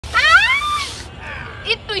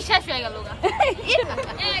একটু শেষ হয়ে গেল গা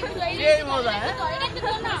এই মজা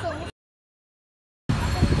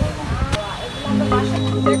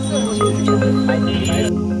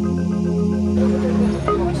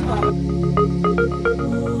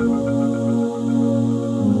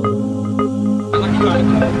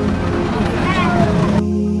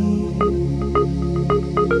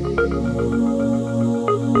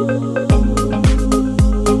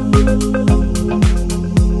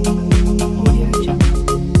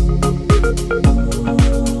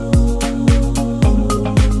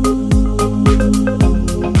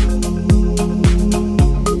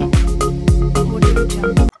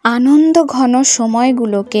আনন্দ ঘন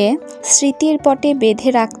সময়গুলোকে স্মৃতির পটে বেঁধে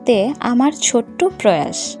রাখতে আমার ছোট্ট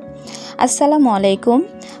প্রয়াস। আসসালামু আলাইকুম,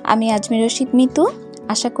 আমি আজমির রশিদ মিতু।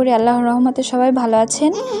 আশা করি আল্লাহর রহমতে সবাই ভালো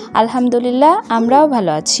আছেন। আলহামদুলিল্লাহ, আমরাও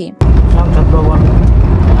ভালো আছি।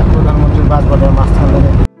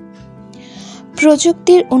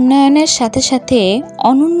 প্রযুক্তির উন্নয়নের সাথে সাথে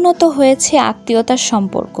অনুন্নত হয়েছে আত্মীয়তার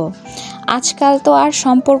সম্পর্ক। আজকাল তো আর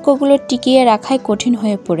সম্পর্কগুলো টিকিয়ে রাখাই কঠিন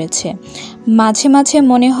হয়ে পড়েছে। মাঝে মাঝে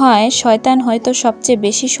মনে হয় শয়তান হয়তো সবচেয়ে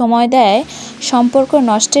বেশি সময় দেয় সম্পর্ক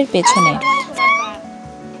নষ্টের পেছনে।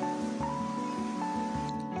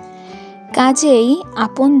 কাজেই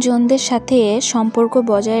আপনজনদের সাথে সম্পর্ক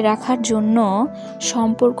বজায় রাখার জন্য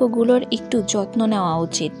সম্পর্কগুলোর একটু যত্ন নেওয়া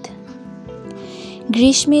উচিত।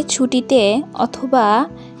 গ্রীষ্মের ছুটিতে অথবা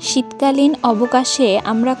শীতকালীন অবকাশে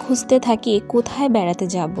আমরা খুঁজতে থাকি কোথায় বেড়াতে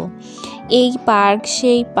যাব। এই পার্ক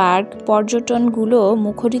সেই পার্ক, পর্যটনগুলো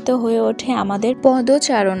মুখরিত হয়ে ওঠে আমাদের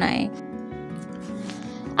পদচারণায়।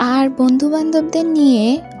 আর বন্ধুবান্ধবদের নিয়ে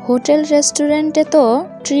হোটেল রেস্টুরেন্টে তো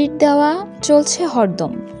ট্রিট দেওয়া চলছে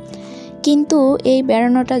হরদম। কিন্তু এই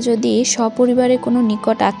বেড়ানোটা যদি সপরিবারে কোনো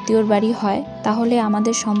নিকট আত্মীয়র বাড়ি হয়, তাহলে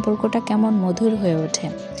আমাদের সম্পর্কটা কেমন মধুর হয়ে ওঠে।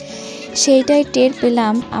 সেইটাই টের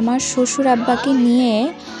পেলাম আমার শ্বশুর আব্বাকে নিয়ে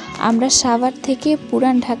আমরা সাভার থেকে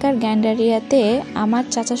পুরান ঢাকার গ্যান্ডারিয়াতে আমার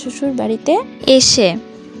চাচা শ্বশুর বাড়িতে এসে।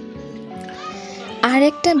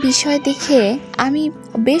 আরেকটা বিষয় দেখে আমি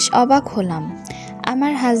বেশ অবাক হলাম।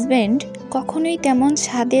 আমার হাজব্যান্ড কখনোই তেমন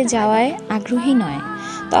ছাদে যাওয়ায় আগ্রহী নয়,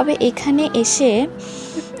 তবে এখানে এসে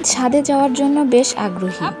ছাদে যাওয়ার জন্য বেশ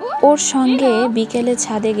আগ্রহী। ওর সঙ্গে বিকেলে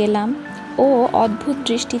ছাদে গেলাম। ও অদ্ভুত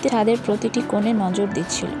দৃষ্টিতে ছাদের প্রতিটি কোণে নজর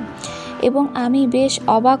দিচ্ছিল এবং আমি বেশ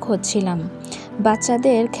অবাক হচ্ছিলাম।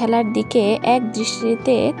 বাচ্চাদের খেলার দিকে এক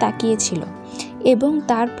দৃষ্টিতে তাকিয়েছিল এবং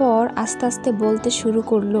তারপর আস্তে আস্তে বলতে শুরু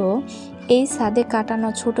করলো এই ছাদে কাটানো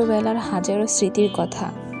ছোটবেলার হাজারো স্মৃতির কথা।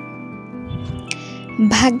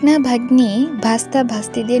 ভাগনা ভাগ্নি, ভাস্তা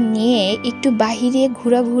ভাস্তিদের নিয়ে একটু বাহিরে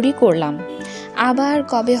ঘোরাঘুরি করলাম। আবার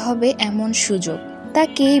কবে হবে এমন সুযোগ, তা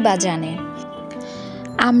কেই বা জানে।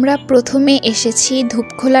 আমরা প্রথমে এসেছি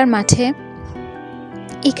ধূপখোলার মাঠে।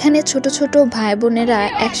 এখানে ছোট ছোট ভাই বোনেরা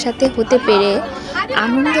একসাথে হতে পেরে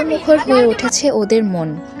আনন্দমুখর হয়ে উঠেছে ওদের মন।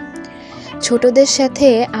 ছোটদের সাথে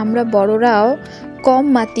আমরা বড়রাও কম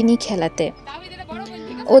মাতিনি খেলাতে।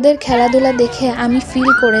 ওদের খেলাধুলা দেখে আমি ফিল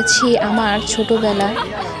করেছি আমার ছোটবেলা,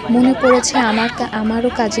 মনে পড়েছে আমারও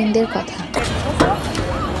কাজিনদের কথা।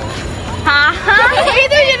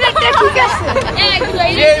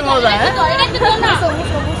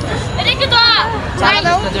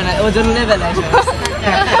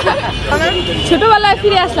 ছোটবেলায়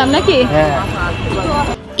ফিরে আসলাম নাকি?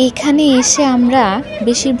 এখানে এসে আমরা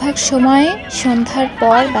বেশিরভাগ সময় সন্ধ্যার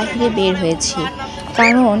পর বাইরে বের হয়েছি,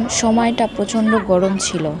 কারণ সময়টা প্রচণ্ড গরম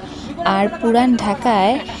ছিল আর পুরান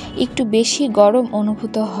ঢাকায় একটু বেশি গরম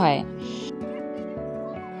অনুভূত হয়।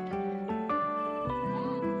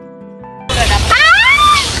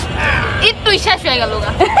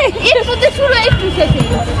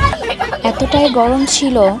 এতটাই গরম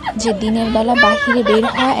ছিল যে দিনের বেলা বাহিরে বের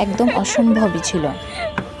হওয়া একদম অসম্ভবই ছিল।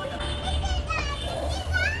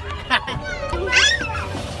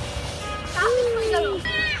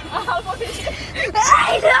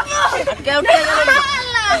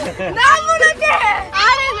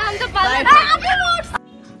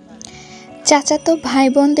 চাচাতো ভাই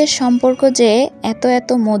বোনদের সম্পর্ক যে এত এত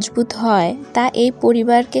মজবুত হয়, তা এই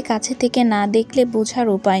পরিবারকে কাছে থেকে না দেখলে বোঝার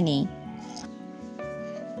উপায় নেই।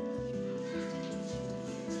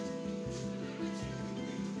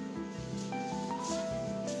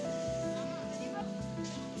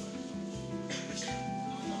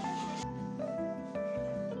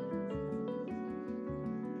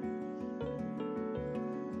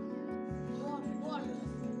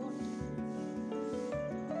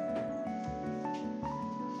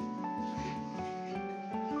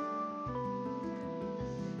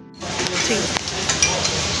 ঠিক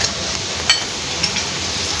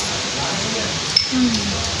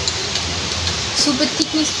সুপের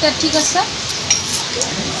থিকনেসটা ঠিক আছে,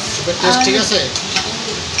 সুপের টেস্ট ঠিক আছে।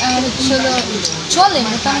 চলে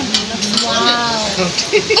মোটামুটি।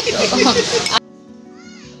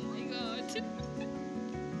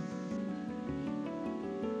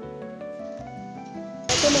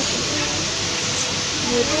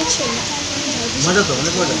 মজা তো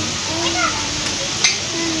অনেক মজা।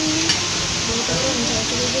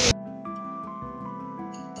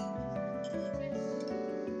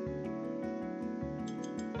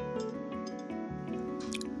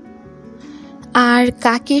 আর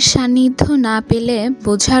কাকির সান্নিধ্য না পেলে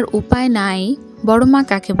বোঝার উপায় নাই বড়মা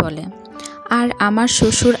কাকে বলে। আর আমার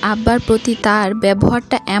শ্বশুর আব্বার প্রতি তার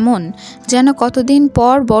ব্যবহারটা এমন যেন কতদিন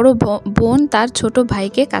পর বড় বোন তার ছোট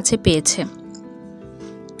ভাইকে কাছে পেয়েছে।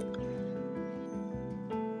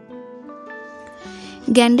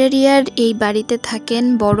 গ্যান্ডারিয়ার এই বাড়িতে থাকেন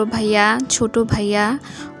বড় ভাইয়া, ছোট ভাইয়া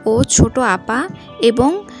ও ছোট আপা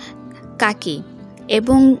এবং কাকি,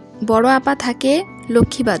 এবং বড় আপা থাকে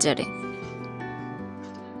লক্ষ্মীবাজারে।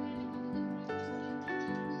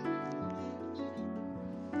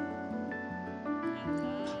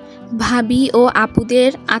 ভাবি ও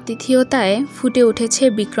আপুদের আতিথেয়তায় ফুটে উঠেছে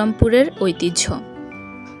বিক্রমপুরের ঐতিহ্য।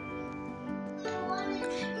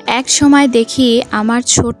 এক সময় দেখি আমার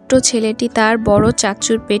ছোট্ট ছেলেটি তার বড়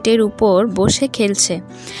চাচুর পেটের উপর বসে খেলছে।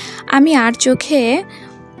 আমি আর চোখে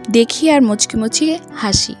দেখি আর মুচকি মুচকি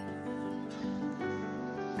হাসি।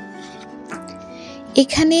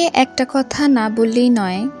 এখানে একটা কথা না বললেই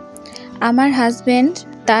নয়, আমার হাজবেন্ড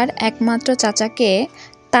তার একমাত্র চাচাকে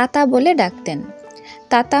তাতা বলে ডাকতেন।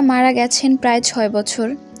 তাতা মারা গেছেন প্রায় 6 বছর।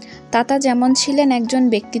 তাতা যেমন ছিলেন একজন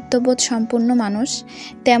ব্যক্তিত্ববোধ সম্পন্ন মানুষ,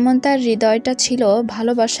 তেমন তার হৃদয়টা ছিল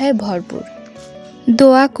ভালোবাসায় ভরপুর।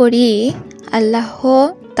 দোয়া করি আল্লাহ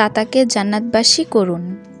তাতাকে জান্নাতবাসী করুন।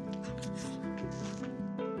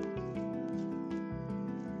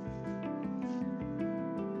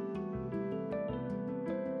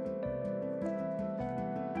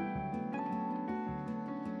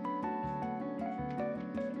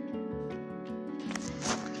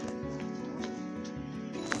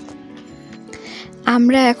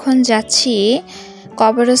 আমরা এখন যাচ্ছি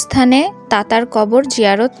কবরস্থানে তাতার কবর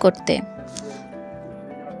জিয়ারত করতে।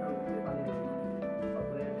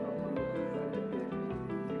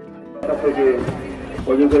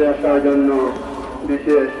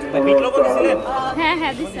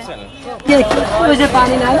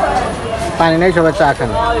 পানি নাই, সবাই চা খান।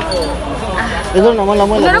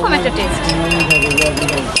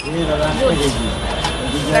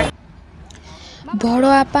 বড়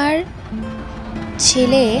আপার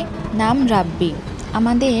ছেলে নাম রাব্বি,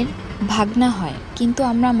 আমাদের ভাগনা হয়, কিন্তু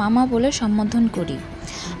আমরা মামা বলে সম্বোধন করি।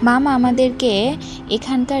 মামা আমাদেরকে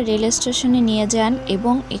এখানকার রেল স্টেশনে নিয়ে যান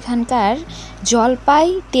এবং এখানকার জলপাই,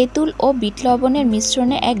 তেঁতুল ও বিট লবণের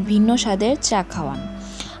মিশ্রণে এক ভিন্ন স্বাদের চা খাওয়ান।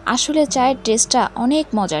 আসলে চায়ের টেস্টটা অনেক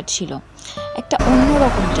মজার ছিল, একটা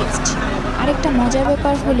অন্যরকম টেস্ট। আরেকটা মজার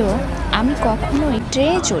ব্যাপার হলো আমি কখনোই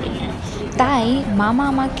ট্রেনে চড়িনি, তাই মামা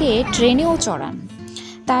আমাকে ট্রেনেও চড়ান।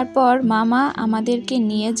 তারপর মামা আমাদেরকে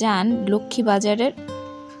নিয়ে যান লক্ষ্মীবাজারের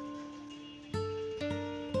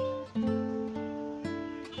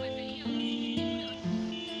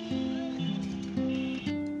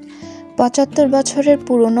 75 বছরের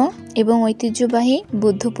পুরনো এবং ঐতিহ্যবাহী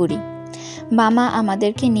বুদ্ধপুরী। মামা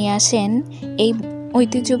আমাদেরকে নিয়ে আসেন এই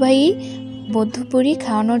ঐতিহ্যবাহী বুদ্ধপুরী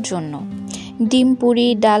খাওয়ানোর জন্য। ডিম পুরি,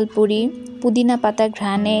 ডাল পুরি, পুদিনা পাতা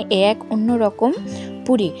ঘ্রাণে এক অন্যরকম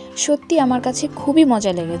পুরি। সত্যি আমার কাছে খুবই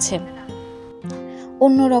মজা লেগেছে।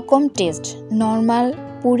 অন্যরকম টেস্ট, নর্মাল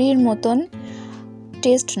পুরির মতন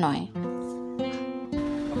টেস্ট নয়।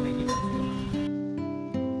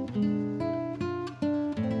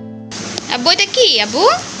 আব্বু এটা কি আব্বু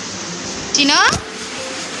চিনো?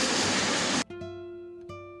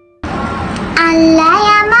 আল্লাহ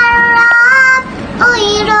আমার রব, ওই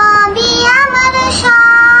রবি আমার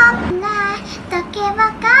সব। না তাকে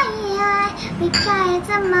বাকাইয়া বিকায়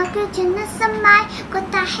জামাকে জন্নত সামাই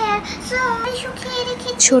কোতাহের সুই সুখী রেখে।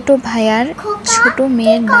 ছোট ভাইয়ার ছোট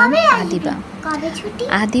মেয়ের নাম আদিবা।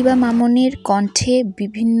 আদিবা মামনির কণ্ঠে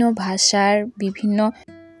বিভিন্ন ভাষার বিভিন্ন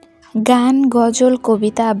গান, গজল,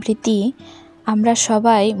 কবিতা আবৃত্তি আমরা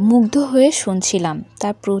সবাই মুগ্ধ হয়ে শুনছিলাম।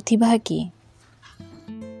 তার প্রতিভা কি!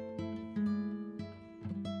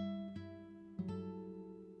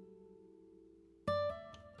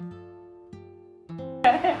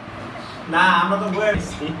 না আমরা তো বয়ে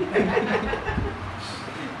আছি।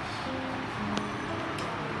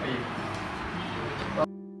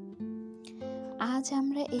 আজ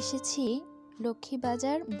আমরা এসেছি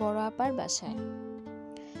লক্ষ্মীবাজার বড় আপার বাসায়।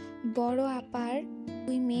 বড় আপার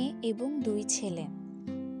 2 মেয়ে এবং 2 ছেলে।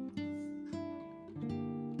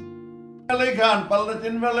 বেলাই খান, পারলে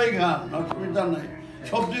 3 বেলাই খান, অসুবিধা নাই।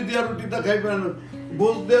 সবজি দিয়ে রুটিটা খাইবেন,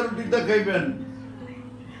 গোস দিয়ে রুটিটা খাইবেন।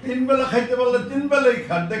 3 বেলা খাইতে পারলে 3 বেলাই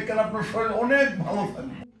খান, দেখেন আপনার শরীর অনেক ভালো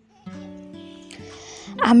থাকে।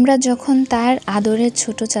 আমরা যখন তার আদরের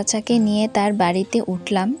ছোট চাচাকে নিয়ে তার বাড়িতে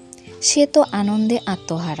উঠলাম, সে তো আনন্দে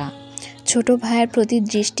আত্মহারা। ছোট ভাইয়ের প্রতি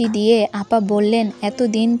দৃষ্টি দিয়ে আপা বললেন,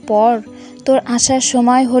 এতদিন পর তোর আসার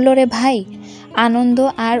সময় হলো রে ভাই। আনন্দ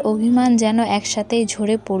আর অভিমান যেন একসাথেই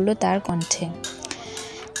ঝরে পড়ল তার কণ্ঠে।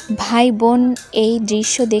 ভাই বোন এই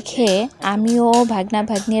দৃশ্য দেখে আমিও ভাগনা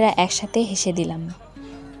ভাগ্নিরা একসাথে হেসে দিলাম।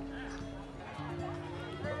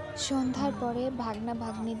 সন্ধ্যার পরে ভাগনা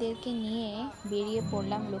ভাগ্নিদেরকে নিয়ে বেরিয়ে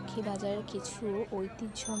পড়লাম লক্ষ্মীবাজারের কিছু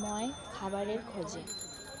ঐতিহ্যময় খাবারের খোঁজে।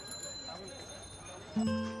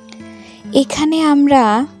 এখানে আমরা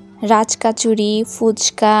রাজকাচুরি,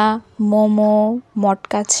 ফুচকা, মোমো,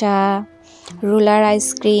 মটকা চা, roller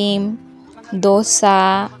ice cream, dosa,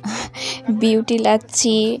 beauty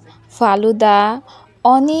lassi, falooda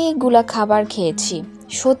অনেকগুলা খাবার খেয়েছি।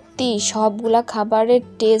 সত্যি সবগুলা খাবারের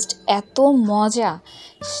টেস্ট এত মজা,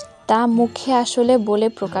 তা মুখে আসলে বলে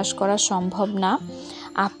প্রকাশ করা সম্ভব না।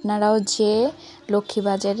 আপনারাও যে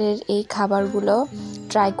লক্ষ্মীবাজারের এই খাবারগুলো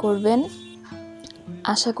ট্রাই করবেন,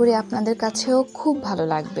 আশা করি আপনাদের কাছেও খুব ভালো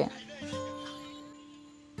লাগবে।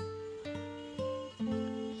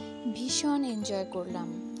 ভীষণ এনজয় করলাম।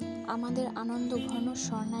 আমাদের আনন্দঘন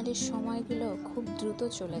স্বর্ণালীর সময়গুলো খুব দ্রুত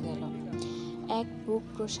চলে গেল। এক বুক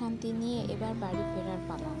প্রশান্তি নিয়ে এবার বাড়ি ফেরার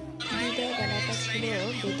পালা। বিদায় বেলাটা ছিল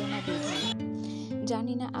বেদনা বিধি।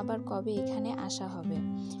 জানি না আবার কবে এখানে আসা হবে,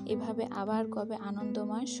 এভাবে আবার কবে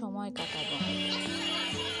আনন্দময় সময় কাটাবো।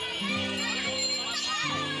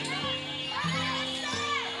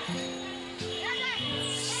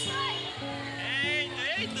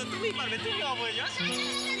 তুমি পারবে, তুমি অবয় যাও।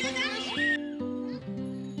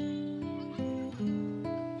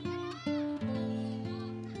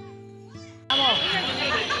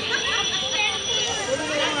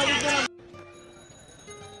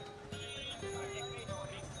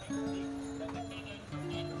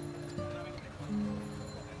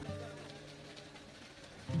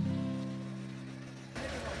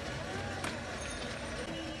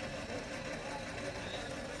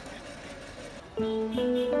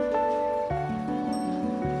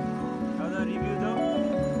 দাদা রিভিউ দাও।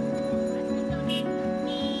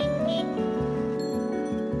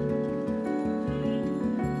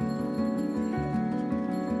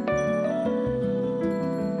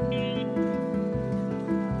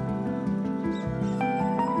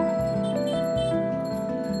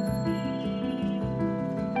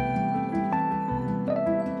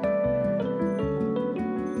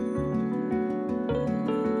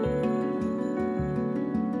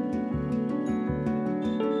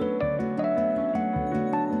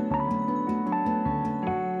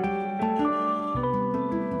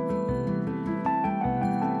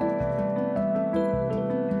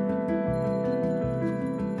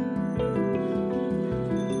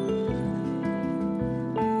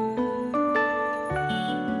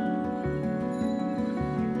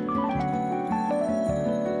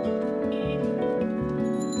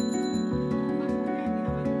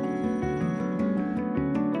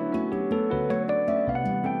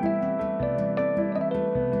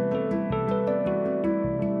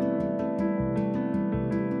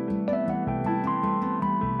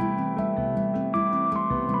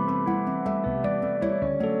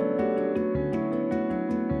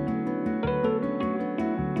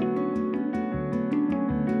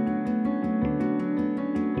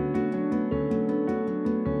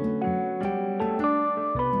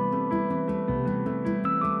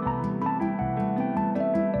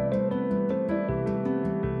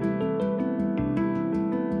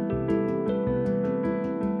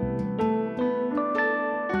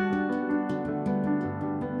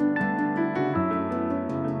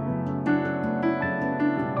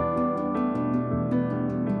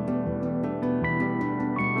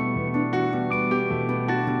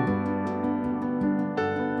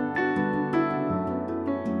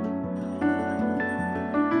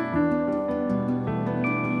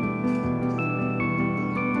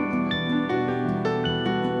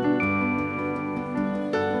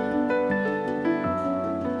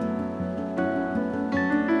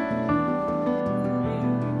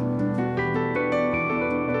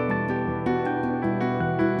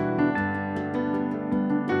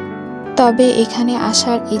 তবে এখানে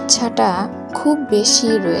আসার ইচ্ছাটা খুব বেশি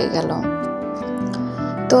রয়ে গেল।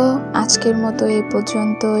 তো আজকের মতো এই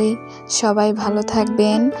পর্যন্তই। সবাই ভালো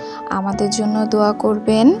থাকবেন, আমাদের জন্য দোয়া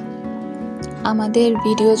করবেন। আমাদের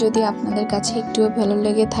ভিডিও যদি আপনাদের কাছে একটুও ভালো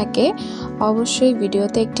লেগে থাকে, অবশ্যই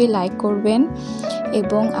ভিডিওতে একটি লাইক করবেন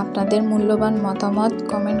এবং আপনাদের মূল্যবান মতামত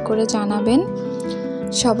কমেন্ট করে জানাবেন।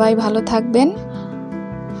 সবাই ভালো থাকবেন।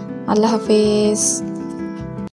 আল্লাহ হাফেজ।